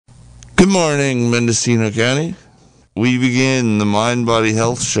Good morning, Mendocino County. We begin the Mind Body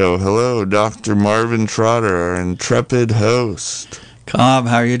Health Show. Hello, Dr. Marvin Trotter, our intrepid host. Cobb,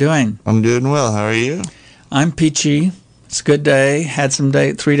 how are you doing? I'm doing well. How are you? I'm peachy. It's a good day. Had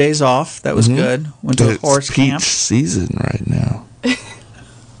 3 days off. That was good. Went to a horse camp. It's peach season right now.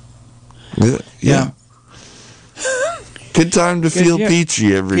 Yeah. Good time to feel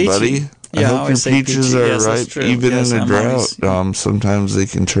peachy, everybody. Peachy. I hope your peaches are ripe, even in a drought. Always, sometimes they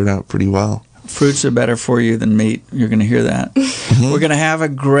can turn out pretty well. Fruits are better for you than meat. You're going to hear that. We're going to have a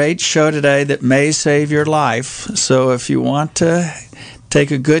great show today that may save your life. So if you want to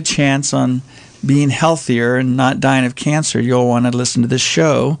take a good chance on being healthier and not dying of cancer, you'll want to listen to this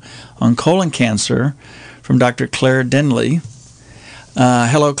show on colon cancer from Dr. Claire Denley.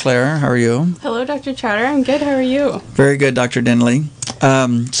 Hello, Claire. How are you? Hello, Dr. Trotter. I'm good. How are you? Very good, Dr. Denley.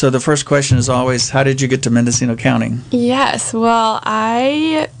 So the first question is always, how did you get to Mendocino County? Yes. Well,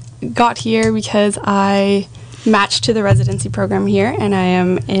 I got here because I matched to the residency program here, and I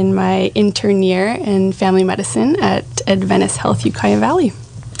am in my intern year in family medicine at Adventist Health Ukiah Valley.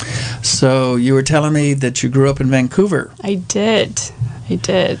 So you were telling me that you grew up in Vancouver. I did.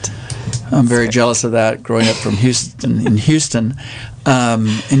 I'm very jealous of that, growing up from Houston.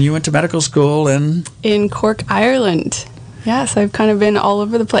 And you went to medical school in Cork, Ireland. Yeah, so I've kind of been all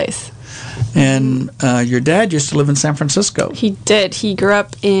over the place. And your dad used to live in San Francisco. He did. He grew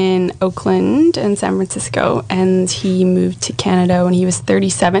up in Oakland and San Francisco, and he moved to Canada when he was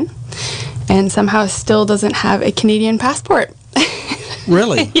 37, and somehow still doesn't have a Canadian passport.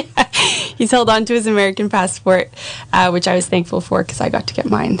 Really? Yeah. He's held on to his American passport, which I was thankful for because I got to get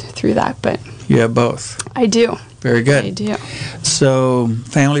mine through that. But you have both. I do. Very good. I do. So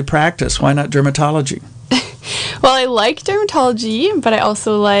family practice, why not dermatology? Well, I like dermatology, but I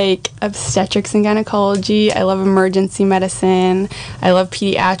also like obstetrics and gynecology. I love emergency medicine. I love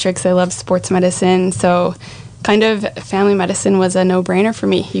pediatrics. I love sports medicine. So kind of family medicine was a no-brainer for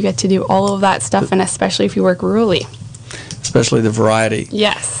me. You get to do all of that stuff, and especially if you work rurally. Especially the variety.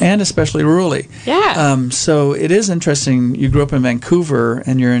 Yes. And especially rurally. Yeah. So it is interesting. You grew up in Vancouver,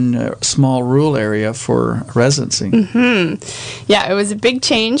 and you're in a small rural area for residency. Mm-hmm. Yeah, it was a big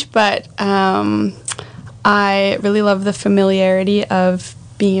change, but I really love the familiarity of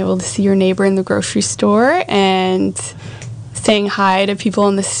being able to see your neighbor in the grocery store and saying hi to people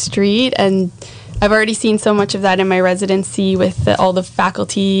on the street. And I've already seen so much of that in my residency with all the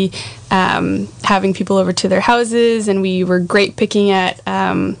faculty having people over to their houses, and we were great picking at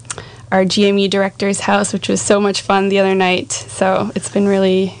our GME director's house, which was so much fun the other night. So it's been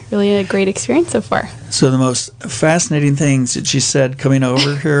really, really a great experience so far. So the most fascinating things that she said coming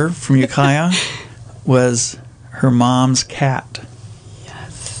over here from Ukiah was her mom's cat.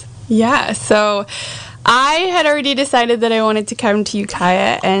 Yes. Yeah, so I had already decided that I wanted to come to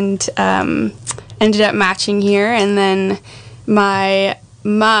Ukiah and ended up matching here. And then my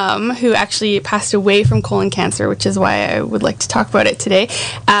mom, who actually passed away from colon cancer, which is why I would like to talk about it today,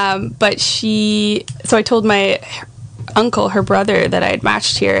 so I told my uncle, her brother, that I had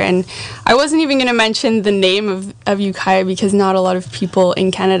matched here, and I wasn't even going to mention the name of Ukiah because not a lot of people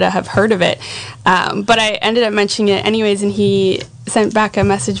in Canada have heard of it, but I ended up mentioning it anyways, and he sent back a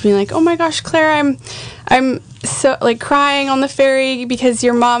message being like, "Oh my gosh, Claire, I'm so like crying on the ferry because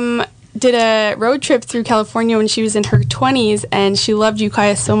your mom did a road trip through California when she was in her 20s, and she loved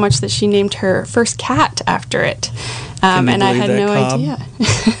Ukiah so much that she named her first cat after it." And I had no idea.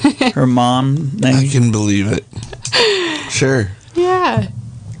 Her mom named... I can believe it. Sure. Yeah.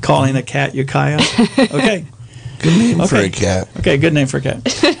 Calling a cat Ukiah? Okay. Good name for a cat. Okay, good name for a cat.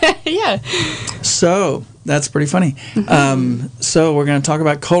 Yeah. So, that's pretty funny. Mm-hmm. So, we're going to talk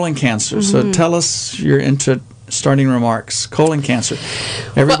about colon cancer. Mm-hmm. So, tell us your starting remarks. Colon cancer.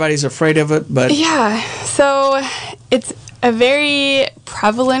 Everybody's afraid of it, but... Yeah. So, it's a very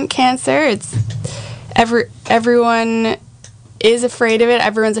prevalent cancer. It's... Everyone is afraid of it.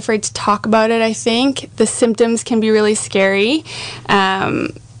 Everyone's afraid to talk about it, I think. The symptoms can be really scary,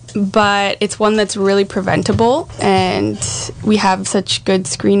 but it's one that's really preventable, and we have such good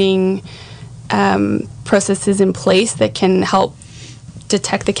screening processes in place that can help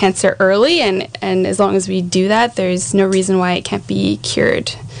detect the cancer early, and as long as we do that, there's no reason why it can't be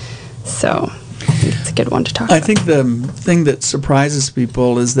cured. So I think it's a good one to talk about. I think the thing that surprises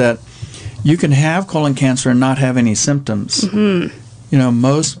people is that you can have colon cancer and not have any symptoms. Mm-hmm. You know,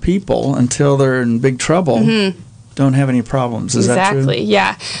 most people, until they're in big trouble, don't have any problems. Is that true? Exactly,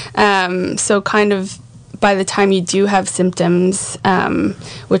 yeah. So kind of by the time you do have symptoms,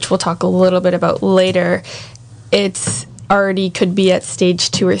 which we'll talk a little bit about later, it's already could be at stage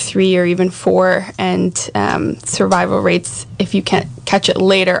 2 or 3 or even 4, and survival rates, if you can't catch it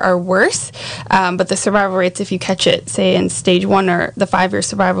later, are worse. But the survival rates, if you catch it, say, in stage 1, or the 5-year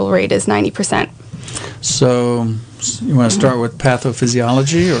survival rate is 90%. So you want to start with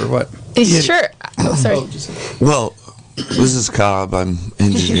pathophysiology or what? Sure. Oh, sorry. Well, this is Cobb. I'm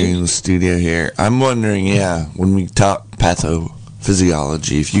engineering the studio here. I'm wondering, when we talk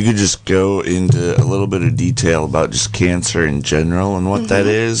pathophysiology, if you could just go into a little bit of detail about just cancer in general and what that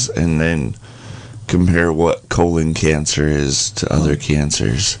is, and then compare what colon cancer is to other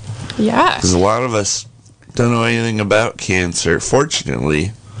cancers. Yeah. Because a lot of us don't know anything about cancer,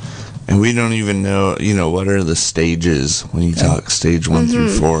 fortunately. And we don't even know, what are the stages when you talk stage 1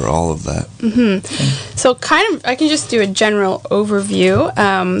 through 4, all of that. So I can just do a general overview.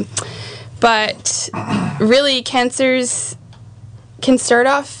 But really, cancers can start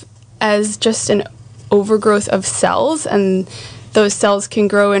off as just an overgrowth of cells, and those cells can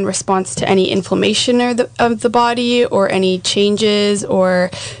grow in response to any inflammation of the body, or any changes or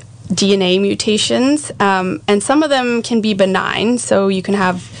DNA mutations. And some of them can be benign, so you can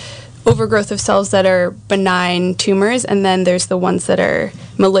have overgrowth of cells that are benign tumors, and then there's the ones that are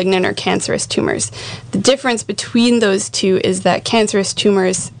malignant or cancerous tumors. The difference between those two is that cancerous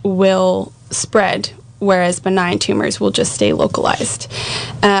tumors will spread, whereas benign tumors will just stay localized.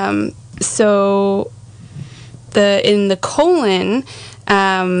 So in the colon,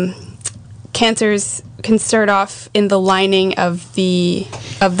 cancers can start off in the lining of the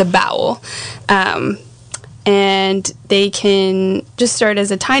bowel. And they can just start as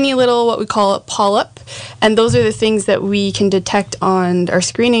a tiny little, what we call a polyp. And those are the things that we can detect on our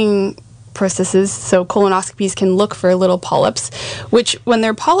screening processes. So colonoscopies can look for little polyps, which when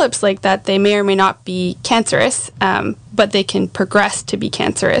they're polyps like that, they may or may not be cancerous, but they can progress to be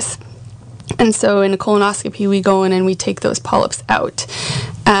cancerous. And so in a colonoscopy, we go in and we take those polyps out.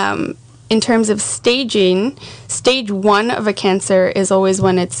 In terms of staging, stage 1 of a cancer is always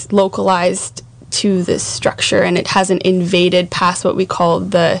when it's localized to this structure and it hasn't invaded past what we call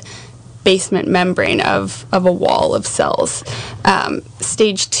the basement membrane of a wall of cells.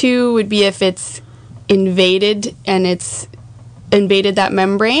 Stage 2 would be if it's invaded and it's invaded that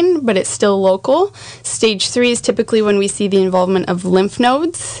membrane, but it's still local. Stage 3 is typically when we see the involvement of lymph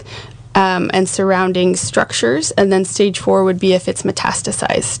nodes and surrounding structures. And then stage 4 would be if it's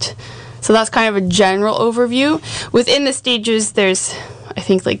metastasized. So that's kind of a general overview. Within the stages, there's, I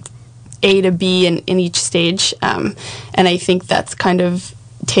think, like A to B in each stage. And I think that's kind of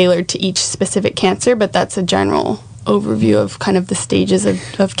tailored to each specific cancer, but that's a general overview of kind of the stages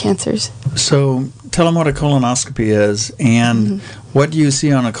of cancers. So tell them what a colonoscopy is, and what do you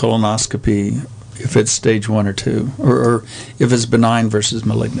see on a colonoscopy if it's stage 1 or 2, or if it's benign versus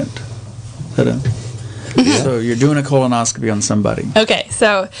malignant? Is that So you're doing a colonoscopy on somebody. Okay,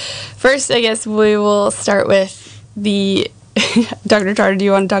 so first I guess we will start with the Dr. Trotter, do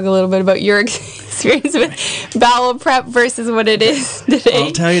you want to talk a little bit about your experience with bowel prep versus what it is today?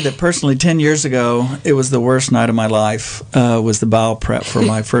 I'll tell you that personally, 10 years ago, it was the worst night of my life, was the bowel prep for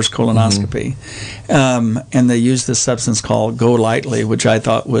my first colonoscopy. And they used this substance called Go Lightly, which I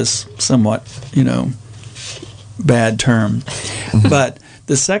thought was somewhat, bad term. But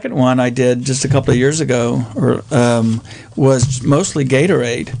the second one I did just a couple of years ago was mostly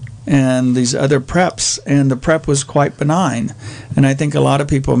Gatorade and these other preps, and the prep was quite benign. And I think a lot of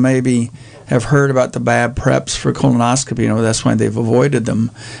people maybe have heard about the bad preps for colonoscopy, that's why they've avoided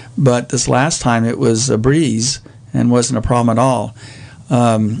them. But this last time it was a breeze and wasn't a problem at all.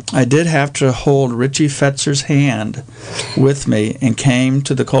 I did have to hold Richie Fetzer's hand with me and came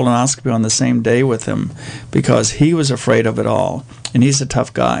to the colonoscopy on the same day with him because he was afraid of it all, and he's a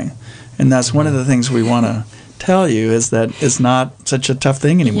tough guy. And that's one of the things we want to tell you, is that it's not such a tough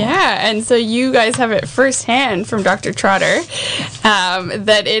thing anymore. Yeah, and so you guys have it firsthand from Dr. Trotter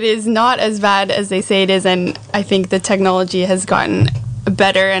that it is not as bad as they say it is, and I think the technology has gotten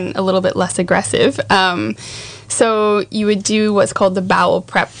better and a little bit less aggressive. So you would do what's called the bowel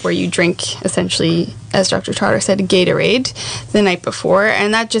prep, where you drink, essentially, as Dr. Trotter said, a Gatorade the night before,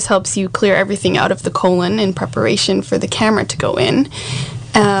 and that just helps you clear everything out of the colon in preparation for the camera to go in.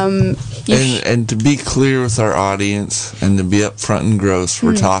 And to be clear with our audience and to be up front and gross,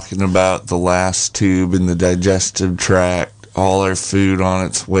 we're talking about the last tube in the digestive tract, all our food on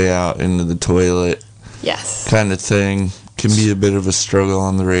its way out into the toilet. Yes. Kind of thing. Can be a bit of a struggle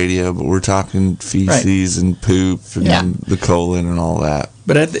on the radio, but we're talking feces and poop and the colon and all that.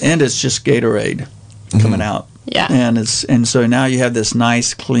 But at the end, it's just Gatorade coming out. Yeah. And so now you have this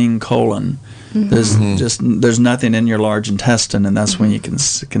nice, clean colon. There's nothing in your large intestine, and that's when you can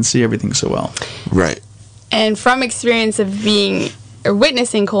see everything so well. Right. And from experience of being or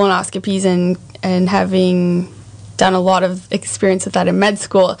witnessing colonoscopies and having done a lot of experience with that in med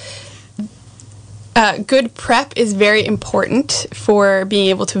school, good prep is very important for being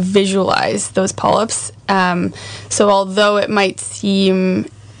able to visualize those polyps. So although it might seem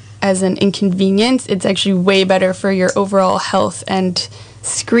as an inconvenience, it's actually way better for your overall health and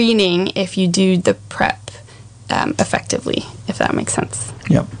screening if you do the prep effectively, if that makes sense.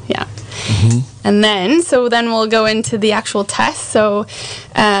 Yep. Yeah. And then we'll go into the actual test. So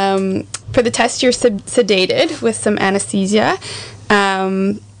for the test, you're sedated with some anesthesia.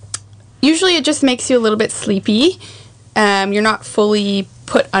 Usually it just makes you a little bit sleepy. You're not fully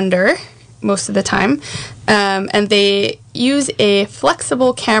put under most of the time. And they use a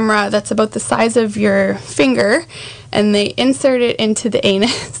flexible camera that's about the size of your finger, and they insert it into the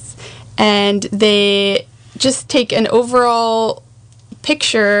anus, and they just take an overall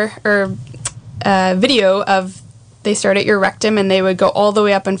picture or video of, they start at your rectum and they would go all the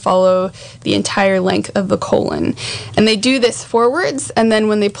way up and follow the entire length of the colon. And they do this forwards, and then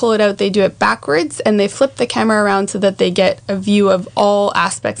when they pull it out, they do it backwards, and they flip the camera around so that they get a view of all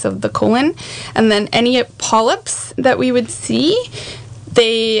aspects of the colon. And then any polyps that we would see,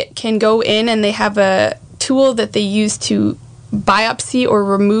 they can go in and they have a tool that they use to biopsy or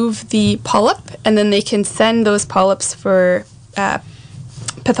remove the polyp, and then they can send those polyps for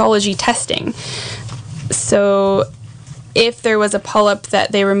pathology testing. So if there was a polyp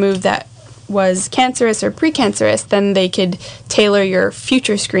that they removed that was cancerous or precancerous, then they could tailor your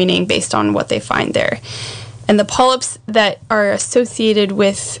future screening based on what they find there. And the polyps that are associated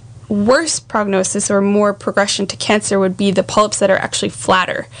with worse prognosis or more progression to cancer would be the polyps that are actually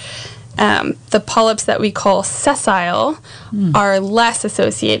flatter. The polyps that we call sessile are less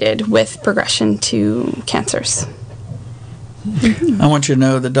associated with progression to cancers. I want you to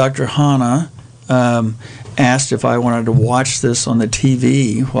know that Dr. Hanna asked if I wanted to watch this on the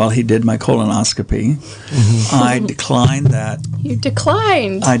TV while he did my colonoscopy. I declined that. You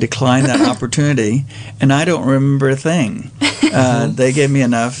declined. I declined that opportunity, and I don't remember a thing. They gave me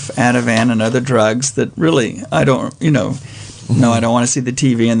enough Ativan and other drugs that really, I don't, no, I don't want to see the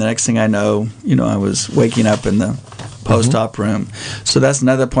TV, and the next thing I know, I was waking up in the post-op room. So that's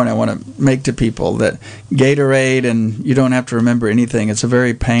another point I want to make to people, that Gatorade, and you don't have to remember anything. It's a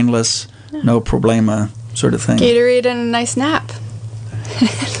very painless, no problema sort of thing. Gatorade and a nice nap.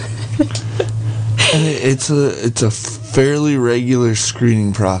 And it's a fairly regular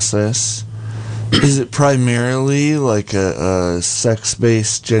screening process. Is it primarily like a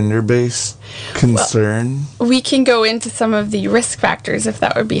sex-based, gender-based concern? Well, we can go into some of the risk factors if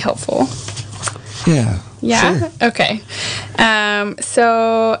that would be helpful. Yeah. Yeah? Sure. Okay.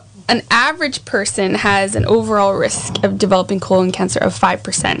 So an average person has an overall risk of developing colon cancer of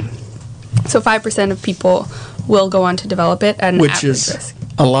 5%. So 5% of people will go on to develop it at an Which average is risk.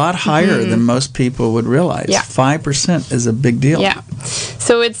 a lot higher than most people would realize. Yeah. 5% is a big deal. Yeah.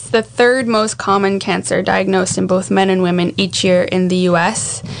 So it's the third most common cancer diagnosed in both men and women each year in the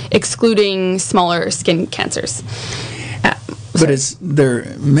U.S., excluding smaller skin cancers. But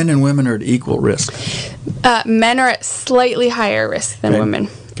men and women are at equal risk. Men are at slightly higher risk than women.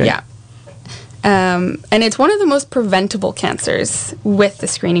 Okay. Yeah. And it's one of the most preventable cancers with the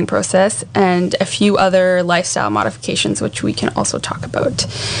screening process and a few other lifestyle modifications, which we can also talk about.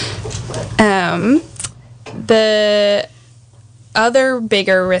 The other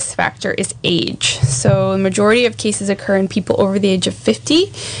bigger risk factor is age. So the majority of cases occur in people over the age of 50,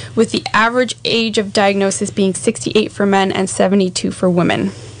 with the average age of diagnosis being 68 for men and 72 for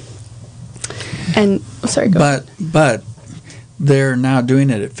women. And, But they're now doing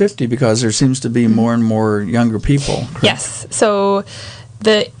it at 50 because there seems to be more and more younger people. Correct? Yes. So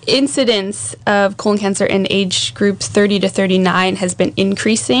the incidence of colon cancer in age groups 30 to 39 has been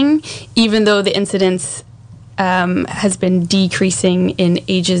increasing, even though the incidence has been decreasing in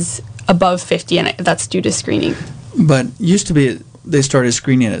ages above 50, and that's due to screening. But used to be they started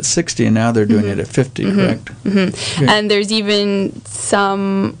screening at 60, and now they're doing it at 50, correct? Okay. And there's even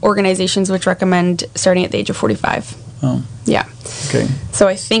some organizations which recommend starting at the age of 45. Oh. Yeah. Okay. So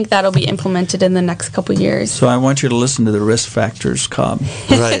I think that'll be implemented in the next couple years. So I want you to listen to the risk factors, Cobb.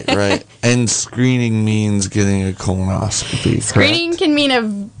 Right. And screening means getting a colonoscopy. Screening correct? can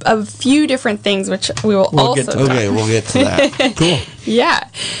mean a few different things, which we will also talk. Okay, we'll get to that. Cool. Yeah.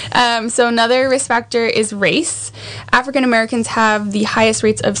 So another risk factor is race. African Americans have the highest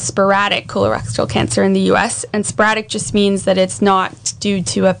rates of sporadic colorectal cancer in the U.S., and sporadic just means that it's not due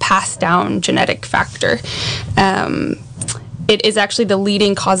to a passed down genetic factor. It is actually the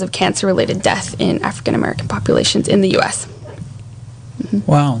leading cause of cancer-related death in African American populations in the U.S.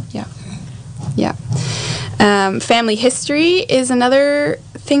 Wow. Yeah. Family history is another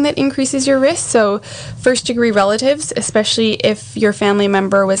thing that increases your risk. So first-degree relatives, especially if your family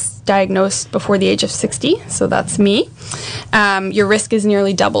member was diagnosed before the age of 60, so that's me, your risk is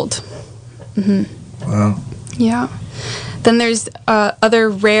nearly doubled. Wow. Yeah. Then there's other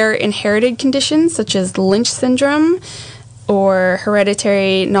rare inherited conditions such as Lynch syndrome or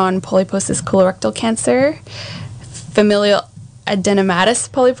hereditary non-polyposis colorectal cancer, familial adenomatous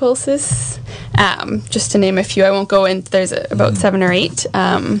polyposis, just to name a few. I won't go in. There's about 7 or 8.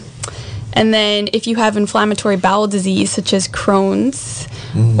 And then if you have inflammatory bowel disease such as Crohn's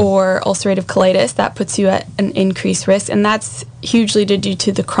or ulcerative colitis, that puts you at an increased risk, and that's hugely due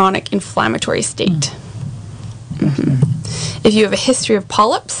to the chronic inflammatory state. If you have a history of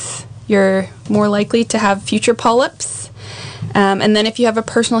polyps, you're more likely to have future polyps. And then if you have a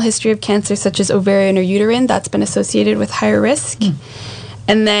personal history of cancer such as ovarian or uterine, that's been associated with higher risk.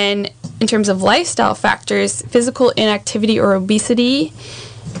 And then in terms of lifestyle factors, physical inactivity or obesity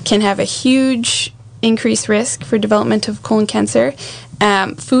can have a huge increased risk for development of colon cancer.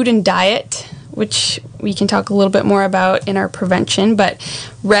 Food and diet, which we can talk a little bit more about in our prevention, but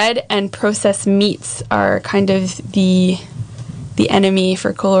red and processed meats are kind of the enemy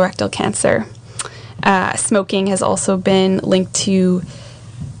for colorectal cancer. Smoking has also been linked to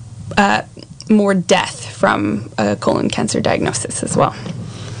more death from a colon cancer diagnosis as well.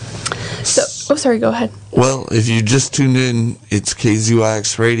 So, sorry, go ahead. Well, if you just tuned in, it's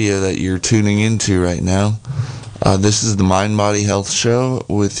KZYX Radio that you're tuning into right now. This is the Mind Body Health Show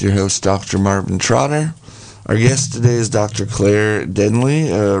with your host, Dr. Marvin Trotter. Our guest today is Dr. Claire Denley,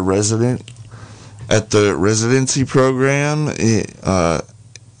 a resident at the residency program at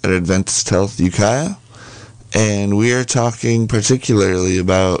Adventist Health Ukiah. And we are talking particularly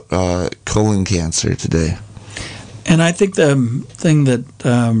about colon cancer today. And I think the thing that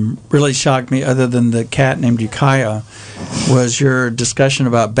really shocked me, other than the cat named Ukiah, was your discussion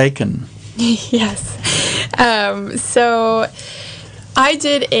about bacon. Yes. So I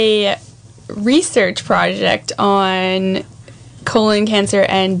did a research project on colon cancer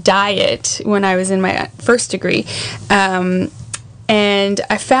and diet when I was in my first degree. And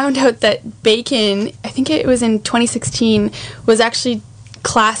I found out that bacon, I think it was in 2016, was actually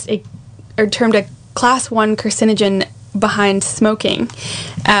termed a class 1 carcinogen behind smoking,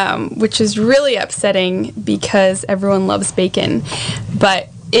 which is really upsetting because everyone loves bacon. But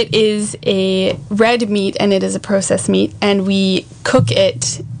it is a red meat and it is a processed meat, and we cook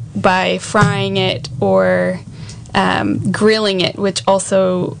it by frying it or grilling it, which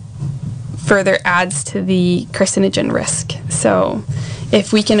also further adds to the carcinogen risk. So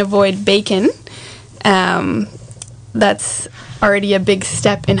if we can avoid bacon, that's already a big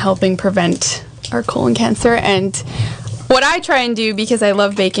step in helping prevent our colon cancer. And what I try and do, because I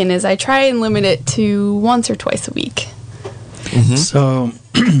love bacon, is I try and limit it to once or twice a week. So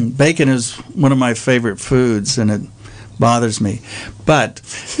bacon is one of my favorite foods, and it bothers me. But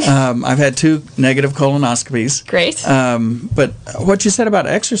I've had 2 negative colonoscopies. Great. But what you said about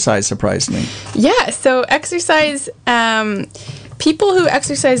exercise surprised me. Yeah, so exercise, people who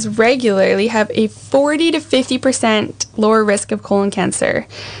exercise regularly have a 40 to 50% lower risk of colon cancer,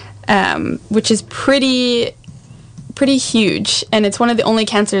 which is pretty huge. And it's one of the only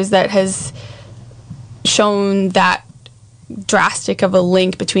cancers that has shown that drastic of a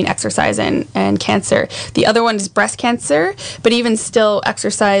link between exercise and cancer. The other one is breast cancer, but even still,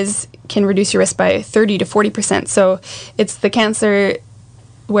 exercise can reduce your risk by 30 to 40%. So it's the cancer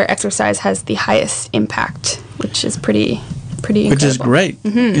where exercise has the highest impact, which is pretty incredible. Which is great,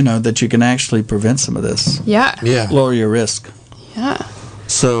 you know, that you can actually prevent some of this. Yeah. Lower your risk. Yeah.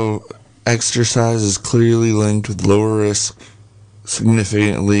 So exercise is clearly linked with lower risk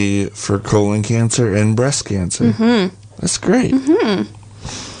significantly for colon cancer and breast cancer. That's great.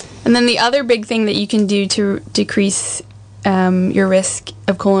 And then the other big thing that you can do to decrease your risk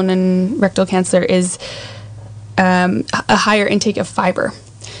of colon and rectal cancer is a higher intake of fiber,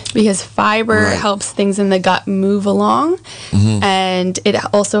 because fiber helps things in the gut move along, and it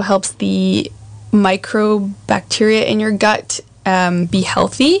also helps the microbacteria in your gut be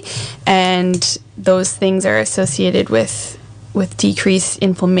healthy, and those things are associated with decreased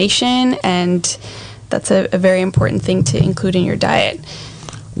inflammation, and that's a very important thing to include in your diet.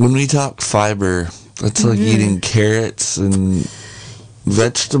 When we talk fiber, that's like eating carrots and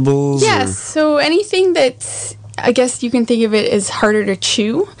vegetables? Yes, so anything that's, I guess you can think of it as harder to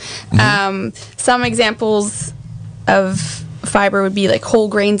chew. Some examples of fiber would be like whole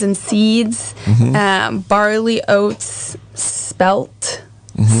grains and seeds, barley, oats, spelt,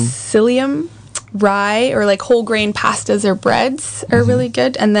 psyllium, rye or like whole grain pastas or breads are really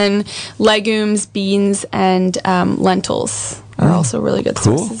good. And then legumes, beans, and lentils are also really good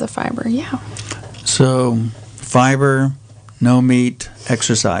sources of fiber. Yeah. So, fiber, no meat,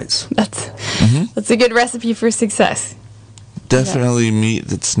 exercise. That's a good recipe for success. Definitely meat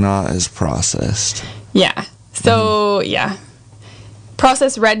that's not as processed. Yeah. So, yeah.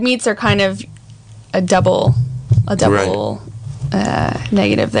 Processed red meats are kind of a double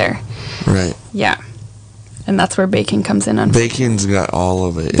negative there. Right. Yeah. And that's where bacon comes in. Bacon's got all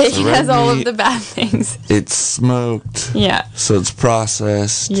of it. Bacon has all of the bad things. It's smoked. Yeah. So it's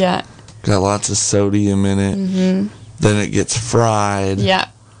processed. Yeah. Got lots of sodium in it. Mm-hmm. Then it gets fried. Yeah.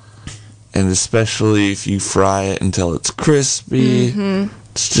 And especially if you fry it until it's crispy,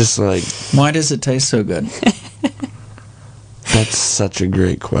 it's just like... Why does it taste so good? That's such a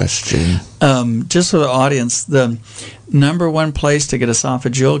great question. Just for the audience, the number one place to get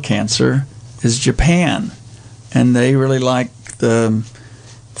esophageal cancer is Japan. And they really like the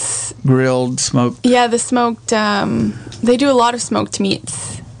grilled, smoked... Yeah, the smoked... they do a lot of smoked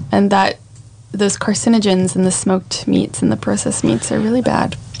meats. And those carcinogens in the smoked meats and the processed meats are really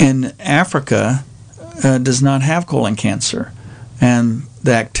bad. And Africa does not have colon cancer. And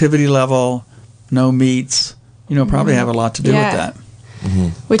the activity level, no meats, probably have a lot to do with that. Mm-hmm.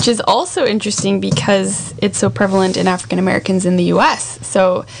 Which is also interesting because it's so prevalent in African Americans in the U.S.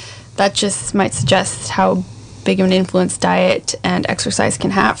 So that just might suggest how big of an influence diet and exercise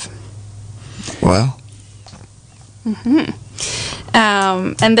can have. Well.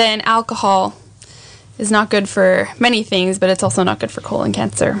 And then alcohol is not good for many things, but it's also not good for colon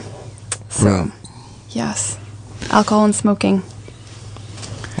cancer. So, yes, alcohol and smoking.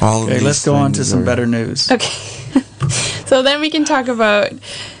 Okay, let's go on to some better news. Okay. So then we can talk about...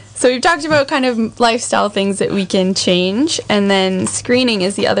 So we've talked about kind of lifestyle things that we can change, and then screening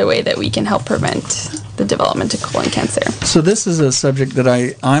is the other way that we can help prevent the development of colon cancer. So this is a subject that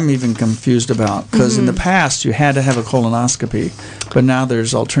I'm even confused about, because in the past you had to have a colonoscopy, but now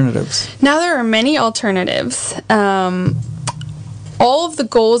there's alternatives. Now there are many alternatives. All of the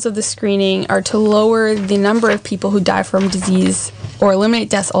goals of the screening are to lower the number of people who die from disease or eliminate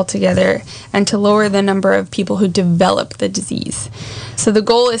deaths altogether, and to lower the number of people who develop the disease. So the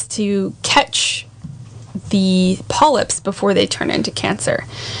goal is to catch the polyps before they turn into cancer.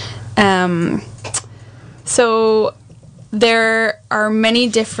 So there are many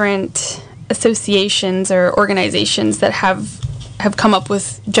different associations or organizations that have come up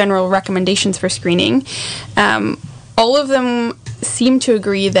with general recommendations for screening. All of them seem to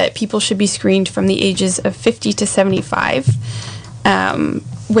agree that people should be screened from the ages of 50 to 75,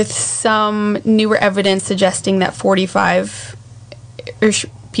 with some newer evidence suggesting that 45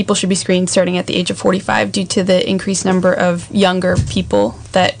 people should be screened starting at the age of 45 due to the increased number of younger people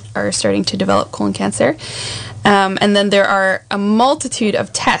that are starting to develop colon cancer. And then there are a multitude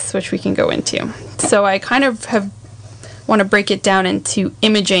of tests which we can go into. So I kind of want to break it down into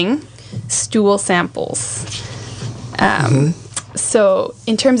imaging, stool samples. So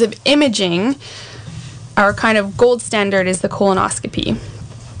in terms of imaging, our kind of gold standard is the colonoscopy.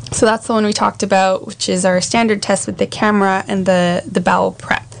 So that's the one we talked about, which is our standard test with the camera and the bowel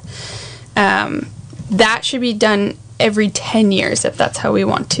prep. That should be done every 10 years if that's how we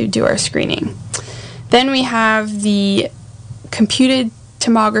want to do our screening. Then we have the computed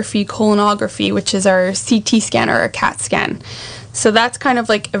tomography colonography, which is our CT scan or a CAT scan. So that's kind of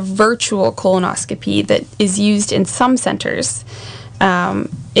like a virtual colonoscopy that is used in some centers.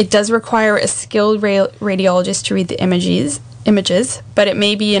 It does require a skilled radiologist to read the images, but it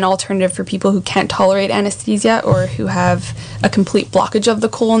may be an alternative for people who can't tolerate anesthesia or who have a complete blockage of the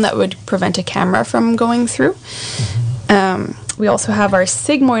colon that would prevent a camera from going through. We also have our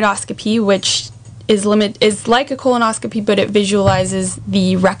sigmoidoscopy, which is like a colonoscopy, but it visualizes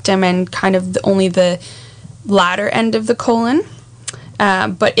the rectum and kind of only the latter end of the colon.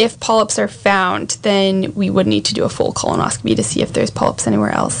 But if polyps are found, then we would need to do a full colonoscopy to see if there's polyps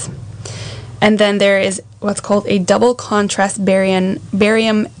anywhere else. And then there is what's called a double contrast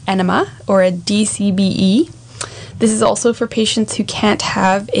barium enema, or a DCBE. This is also for patients who can't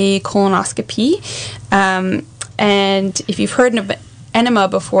have a colonoscopy. And if you've heard of enema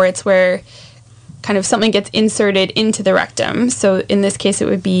before, it's where kind of something gets inserted into the rectum. So in this case, it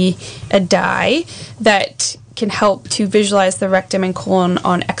would be a dye that can help to visualize the rectum and colon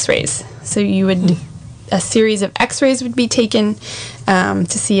on x-rays. So a series of x-rays would be taken to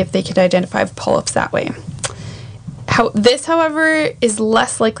see if they could identify polyps that way. This, however, is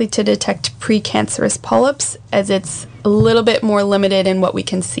less likely to detect precancerous polyps, as it's a little bit more limited in what we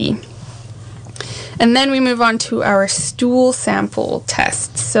can see. And then we move on to our stool sample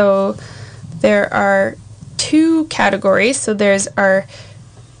test. So there are two categories. So there's our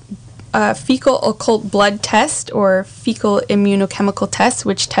fecal occult blood test or fecal immunochemical test,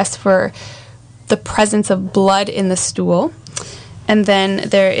 which tests for the presence of blood in the stool. And then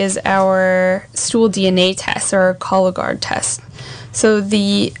there is our stool DNA test or Cologuard test. So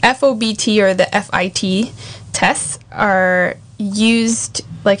the FOBT or the FIT tests are used,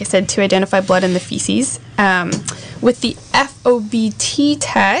 like I said, to identify blood in the feces. With the FOBT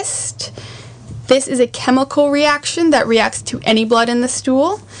test, this is a chemical reaction that reacts to any blood in the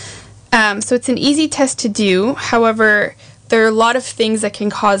stool. So it's an easy test to do. However, there are a lot of things that can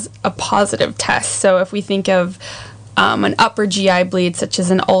cause a positive test. So if we think of an upper GI bleed, such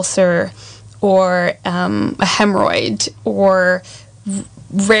as an ulcer or a hemorrhoid or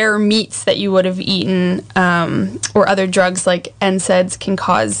rare meats that you would have eaten or other drugs like NSAIDs can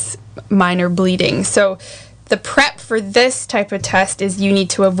cause minor bleeding. So the prep for this type of test is you need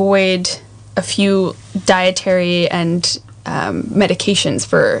to avoid a few dietary and medications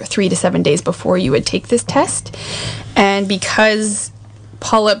for 3 to 7 days before you would take this test. And because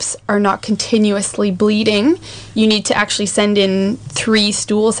polyps are not continuously bleeding, you need to actually send in 3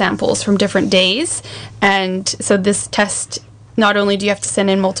 stool samples from different days. And so this test, not only do you have to send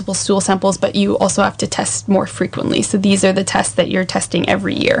in multiple stool samples, but you also have to test more frequently. So these are the tests that you're testing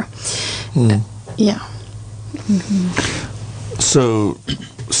every year. Yeah. So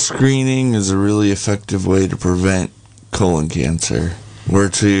screening is a really effective way to prevent colon cancer, or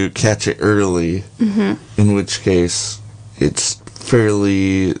to catch it early, in which case it's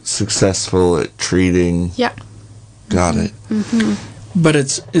fairly successful at treating. Yeah. Got it. But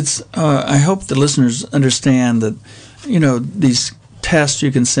it's I hope the listeners understand that, these tests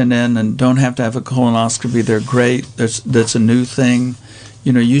you can send in and don't have to have a colonoscopy. They're great. That's a new thing.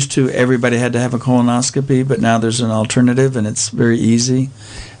 Used to everybody had to have a colonoscopy, but now there's an alternative and it's very easy.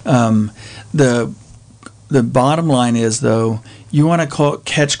 The bottom line is, though, you want to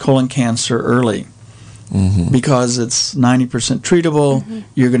catch colon cancer early. Because it's 90% treatable,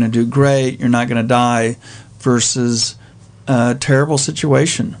 you're going to do great, you're not going to die, versus a terrible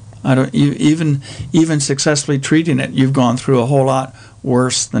situation. Even successfully treating it, you've gone through a whole lot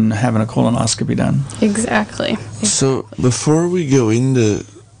worse than having a colonoscopy done. Exactly. So before we go into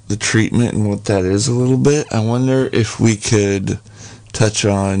the treatment and what that is a little bit, I wonder if we could touch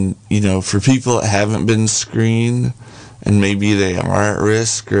on, for people that haven't been screened, and maybe they are at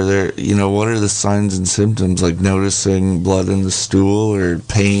risk, or they're, what are the signs and symptoms, like noticing blood in the stool or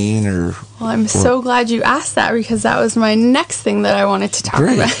pain or... Well, I'm so glad you asked that, because that was my next thing that I wanted to talk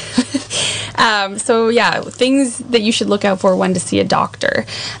about. So yeah, things that you should look out for when to see a doctor.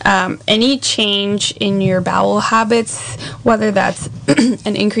 Any change in your bowel habits, whether that's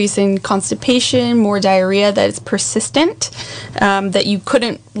an increase in constipation, more diarrhea that is persistent, that you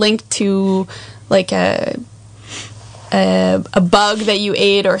couldn't link to like a bug that you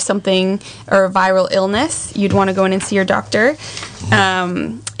ate or something, or a viral illness, you'd want to go in and see your doctor.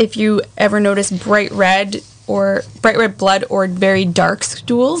 If you ever notice bright red blood or very dark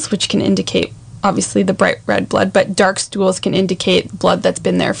stools, which can indicate obviously the bright red blood, but dark stools can indicate blood that's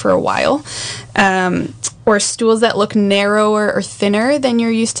been there for a while. Or stools that look narrower or thinner than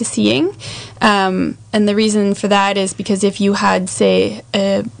you're used to seeing. And the reason for that is because if you had, say,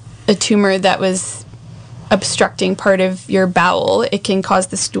 a tumor that was obstructing part of your bowel, it can cause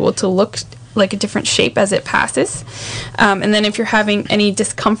the stool to look like a different shape as it passes. And then if you're having any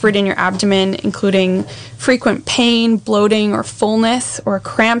discomfort in your abdomen, including frequent pain, bloating, or fullness, or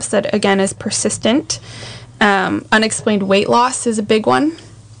cramps that, again, is persistent. Unexplained weight loss is a big one.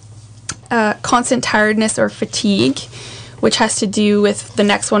 Constant tiredness or fatigue, which has to do with the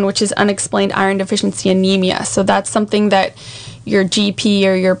next one, which is unexplained iron deficiency anemia. So that's something that your GP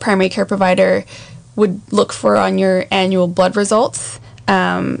or your primary care provider would look for on your annual blood results.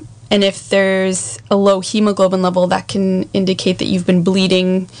 And if there's a low hemoglobin level, that can indicate that you've been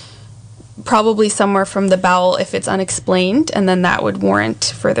bleeding probably somewhere from the bowel if it's unexplained, and then that would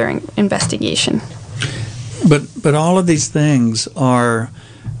warrant further investigation. But all of these things are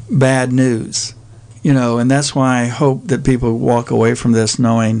bad news, and that's why I hope that people walk away from this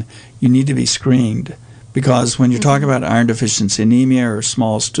knowing you need to be screened. Because when you're talking about iron deficiency anemia or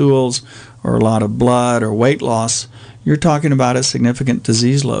small stools or a lot of blood or weight loss, you're talking about a significant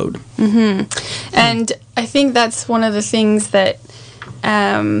disease load. And I think that's one of the things that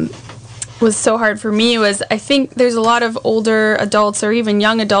was so hard for me was I think there's a lot of older adults or even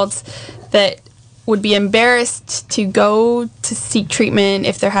young adults that would be embarrassed to go to seek treatment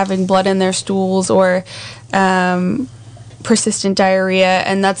if they're having blood in their stools or persistent diarrhea.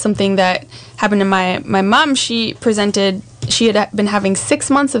 And that's something that happened to my mom. She presented she had been having 6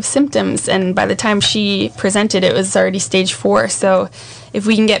 months of symptoms, and by the time she presented, it was already stage 4. So if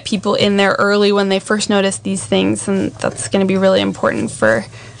we can get people in there early when they first notice these things, then that's going to be really important for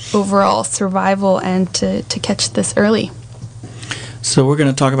overall survival and to catch this early. So we're going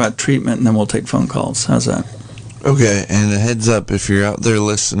to talk about treatment, and then we'll take phone calls. How's that? Okay, and a heads up if you're out there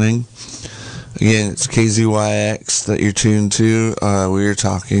listening. Again, it's KZYX that you're tuned to. We are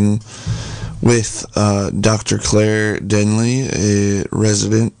talking with Dr. Claire Denley, a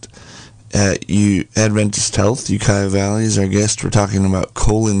resident at Adventist Health, Ukiah Valley, is our guest. We're talking about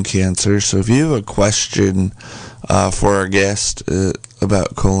colon cancer. So if you have a question for our guest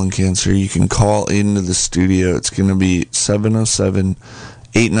about colon cancer, you can call into the studio. It's going to be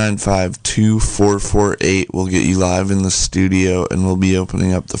 707-895-2448. We'll get you live in the studio, and we'll be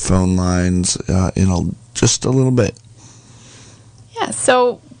opening up the phone lines in just a little bit. Yeah,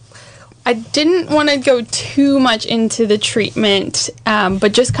 so I didn't want to go too much into the treatment,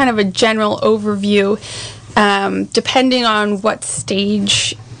 but just kind of a general overview. Depending on what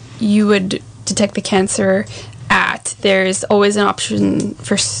stage you would detect the cancer at, there's always an option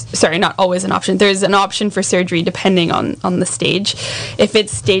for, not always an option, there's an option for surgery depending on the stage. If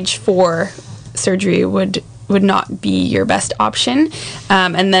it's stage 4, surgery would not be your best option.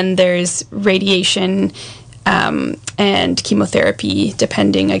 And then there's radiation and chemotherapy,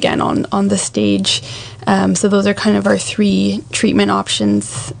 depending again on the stage. So those are kind of our 3 treatment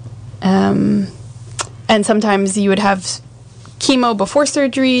options. And sometimes you would have chemo before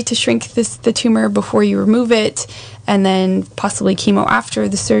surgery to shrink the tumor before you remove it, and then possibly chemo after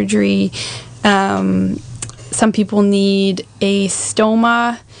the surgery. Some people need a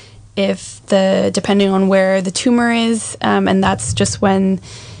stoma depending on where the tumor is, and that's just when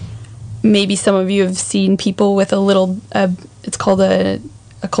maybe some of you have seen people with a little, it's called a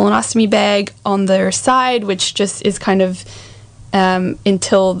colonostomy bag on their side, which just is kind of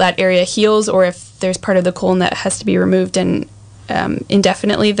until that area heals, or if there's part of the colon that has to be removed and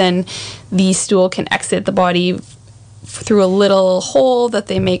indefinitely, then the stool can exit the body through a little hole that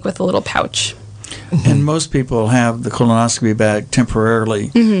they make with a little pouch. And most people have the colonoscopy bag temporarily.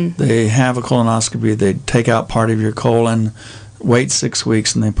 Mm-hmm. They have a colonoscopy, they take out part of your colon, wait 6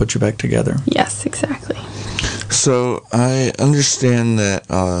 weeks, and they put you back together. Yes, exactly. So I understand that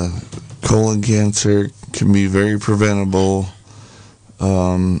colon cancer can be very preventable.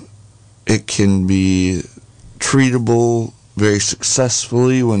 It can be treatable very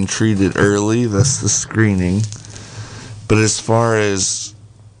successfully when treated early. That's the screening. But as far as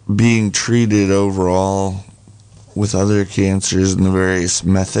being treated overall with other cancers and the various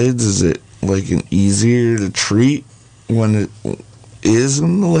methods, is it like an easier to treat when it is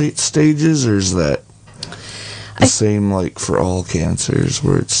in the late stages, or is that the same like for all cancers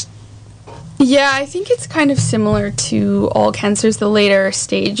where it's... Yeah, I think it's kind of similar to all cancers. The later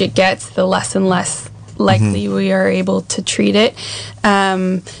stage it gets, the less and less likely we are able to treat it.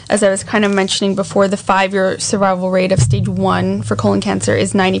 As I was kind of mentioning before, the 5-year survival rate of stage 1 for colon cancer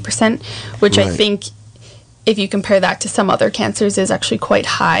is 90%, which I think if you compare that to some other cancers is actually quite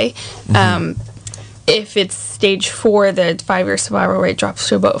high. If it's stage 4, the 5-year survival rate drops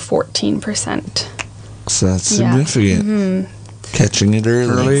to about 14%. So that's significant. Catching it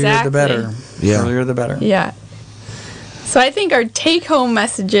early. Earlier the better. Yeah. Earlier the better. Yeah. So I think our take-home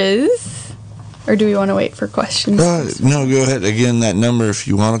messages... Or do we want to wait for questions? No, go ahead. Again, that number, if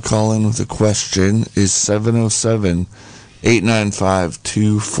you want to call in with a question, is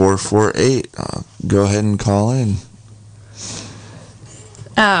 707-895-2448. Go ahead and call in.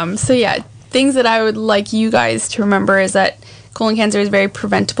 So yeah, things that I would like you guys to remember is that colon cancer is very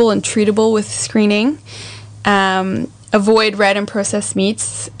preventable and treatable with screening. Avoid red and processed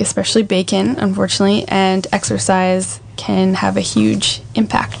meats, especially bacon, unfortunately, and exercise can have a huge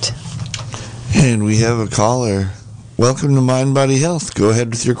impact. And we have a caller. Welcome to Mind Body Health. Go ahead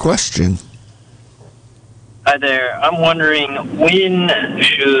with your question. Hi there. I'm wondering, when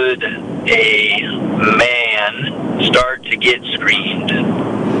should a man start to get screened?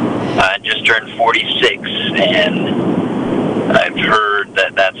 I just turned 46, and I've heard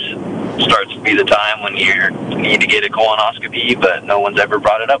that starts to be the time when you need to get a colonoscopy, but no one's ever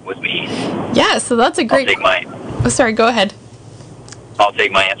brought it up with me. Yeah, so that's a great... Oh, sorry, go ahead. I'll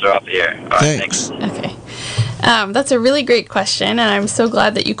take my answer off the air. All right, thanks. Okay. That's a really great question, and I'm so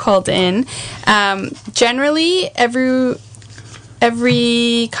glad that you called in. Generally, every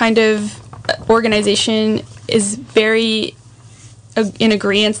kind of organization is very in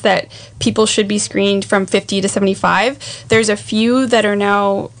agreement that people should be screened from 50 to 75. There's a few that are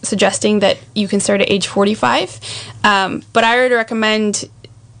now suggesting that you can start at age 45, but I would recommend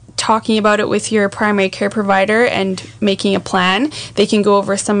talking about it with your primary care provider and making a plan. They can go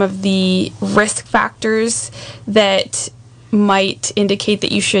over some of the risk factors that might indicate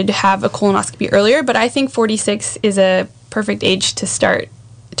that you should have a colonoscopy earlier, but I think 46 is a perfect age to start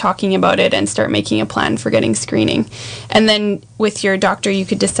talking about it and start making a plan for getting screening. And then with your doctor, you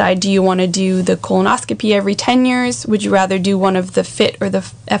could decide, do you want to do the colonoscopy every 10 years? Would you rather do one of the FIT or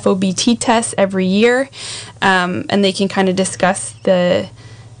the FOBT tests every year? And they can kind of discuss the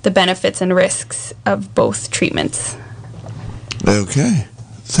benefits and risks of both treatments. Okay,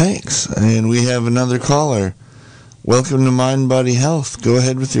 thanks. And we have another caller. Welcome to Mind Body Health. Go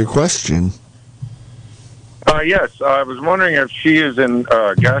ahead with your question. Yes, I was wondering if she is a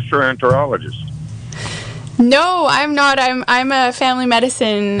gastroenterologist. No, I'm not. I'm a family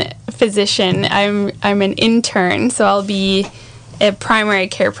medicine physician. I'm an intern, so I'll be a primary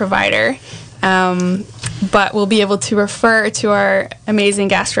care provider. But we'll be able to refer to our amazing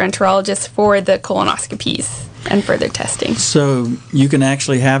gastroenterologist for the colonoscopies and further testing. So you can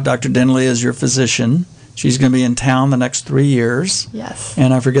actually have Dr. Denley as your physician. She's going to be in town the next 3 years. Yes.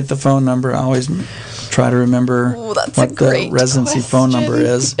 And I forget the phone number. I always try to remember what the residency phone number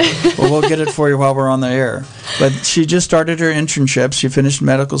is. Well, we'll get it for you while we're on the air. But she just started her internship. She finished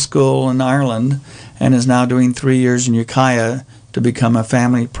medical school in Ireland and is now doing 3 years in Ukiah to become a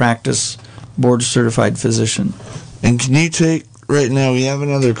family practice board-certified physician. And can you take, right now we have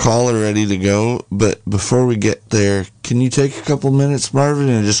another caller ready to go, but before we get there, can you take a couple minutes, Marvin,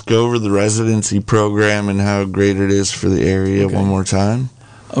 and just go over the residency program and how great it is for the area one more time?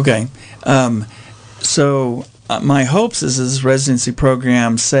 Okay. So my hopes is this residency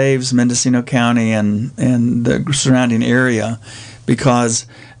program saves Mendocino County and the surrounding area, because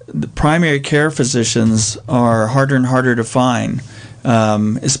the primary care physicians are harder and harder to find,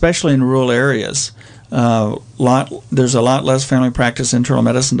 especially in rural areas. There's a lot less family practice internal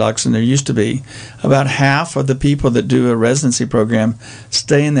medicine docs than there used to be. About half of the people that do a residency program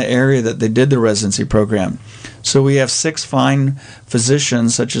stay in the area that they did the residency program. So we have 6 fine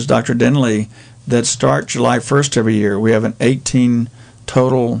physicians, such as Dr. Denley, that start July 1st every year. We have an 18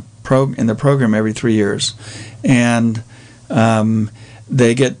 total in the program every 3 years. And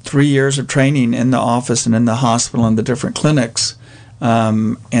they get 3 years of training in the office and in the hospital and the different clinics.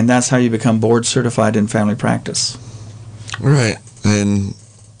 And that's how you become board certified in family practice. Right. And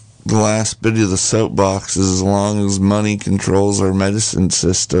the last bit of the soapbox is, as long as money controls our medicine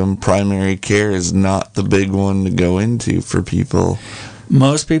system, primary care is not the big one to go into for people.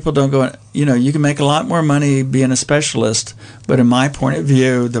 Most people don't go, you can make a lot more money being a specialist, but in my point of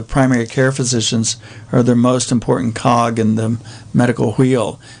view, the primary care physicians are the most important cog in the medical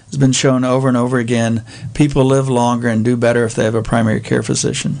wheel. It's been shown over and over again, people live longer and do better if they have a primary care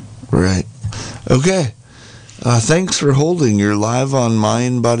physician. Right. Okay. Thanks for holding. You're live on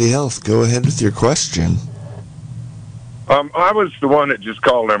Mind Body Health. Go ahead with your question. I was the one that just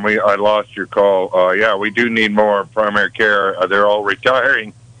called, and I lost your call. Yeah, we do need more primary care. They're all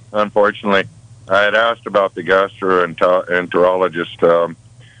retiring, unfortunately. I had asked about the gastroenterologist.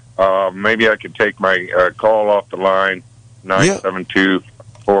 Maybe I could take my call off the line,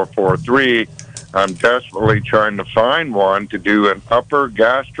 972-443. I'm desperately trying to find one to do an upper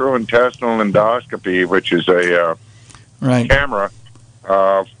gastrointestinal endoscopy, which is a camera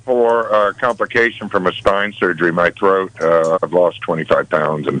for a complication from a spine surgery. My throat, I've lost 25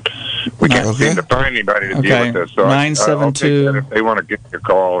 pounds, and we can't seem to find anybody to deal with this. So 972. I'll take that if they want to give me a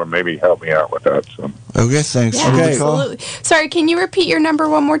call and maybe help me out with that. So. Okay, thanks for the call. Absolutely. Sorry, can you repeat your number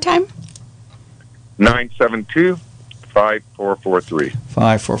one more time? 972-5443.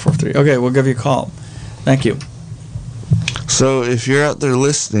 5443. Okay, we'll give you a call. Thank you. So if you're out there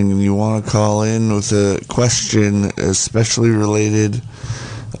listening and you want to call in with a question especially related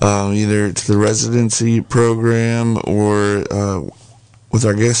either to the residency program or with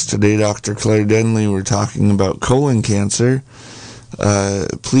our guest today, Dr. Claire Denley, we're talking about colon cancer,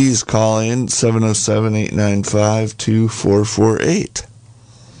 please call in 707-895-2448.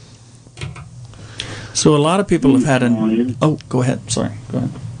 So a lot of people have had an... Oh, go ahead. Sorry. Go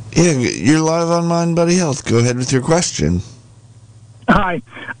ahead. Yeah, you're live on Mind Body Health. Go ahead with your question. Hi.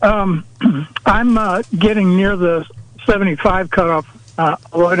 I'm getting near the 75 cutoff,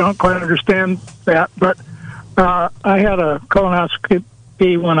 although I don't quite understand that. But I had a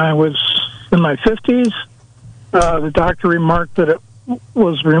colonoscopy when I was in my 50s. The doctor remarked that it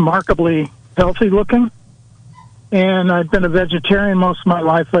was remarkably healthy looking. And I've been a vegetarian most of my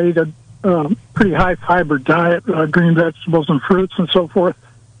life. I eat a pretty high-fiber diet, green vegetables and fruits and so forth.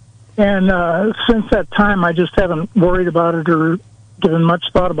 And since that time, I just haven't worried about it or given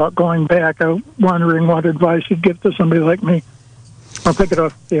much thought about going back. I'm wondering what advice you'd give to somebody like me. I'll take it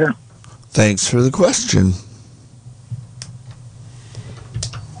off here. Thanks for the question.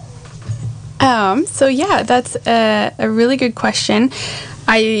 So yeah, that's a really good question.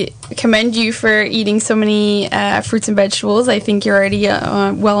 I commend you for eating so many fruits and vegetables. I think you're already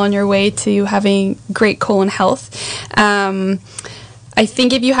well on your way to having great colon health. I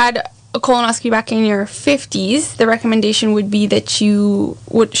think if you had a colonoscopy back in your 50s, the recommendation would be that you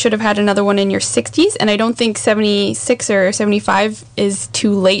should have had another one in your 60s, and I don't think 76 or 75 is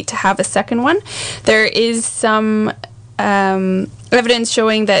too late to have a second one. There is some evidence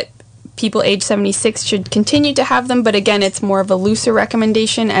showing that people age 76 should continue to have them, but again, it's more of a looser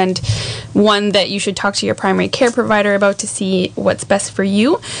recommendation and one that you should talk to your primary care provider about to see what's best for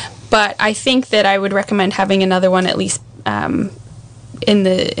you. But I think that I would recommend having another one at least in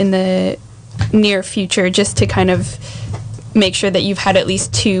the near future, just to kind of make sure that you've had at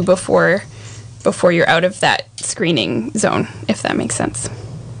least two before you're out of that screening zone, if that makes sense.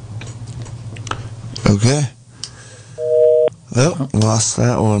 Okay. Oh, lost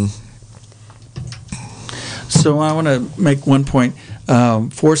that one. So I want to make one point.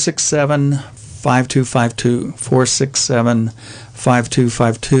 467-5252.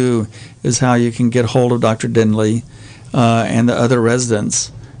 467-5252 is how you can get hold of Dr. Denley and the other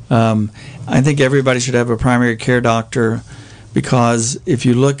residents. I think everybody should have a primary care doctor, because if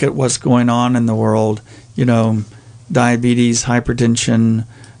you look at what's going on in the world, diabetes, hypertension,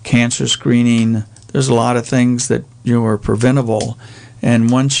 cancer screening, there's a lot of things that are preventable. And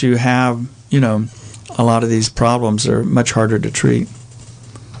once you have, a lot of these problems are much harder to treat.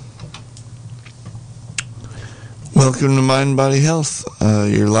 Welcome to Mind Body Health.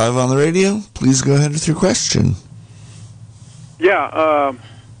 You're live on the radio. Please go ahead with your question. Yeah,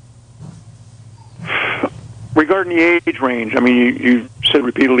 regarding the age range, I mean, you said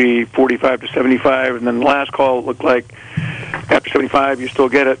repeatedly 45 to 75, and then the last call it looked like after 75 you still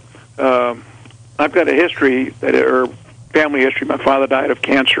get it. I've got a history, or family history. My father died of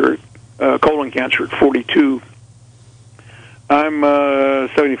cancer, colon cancer, at 42. I'm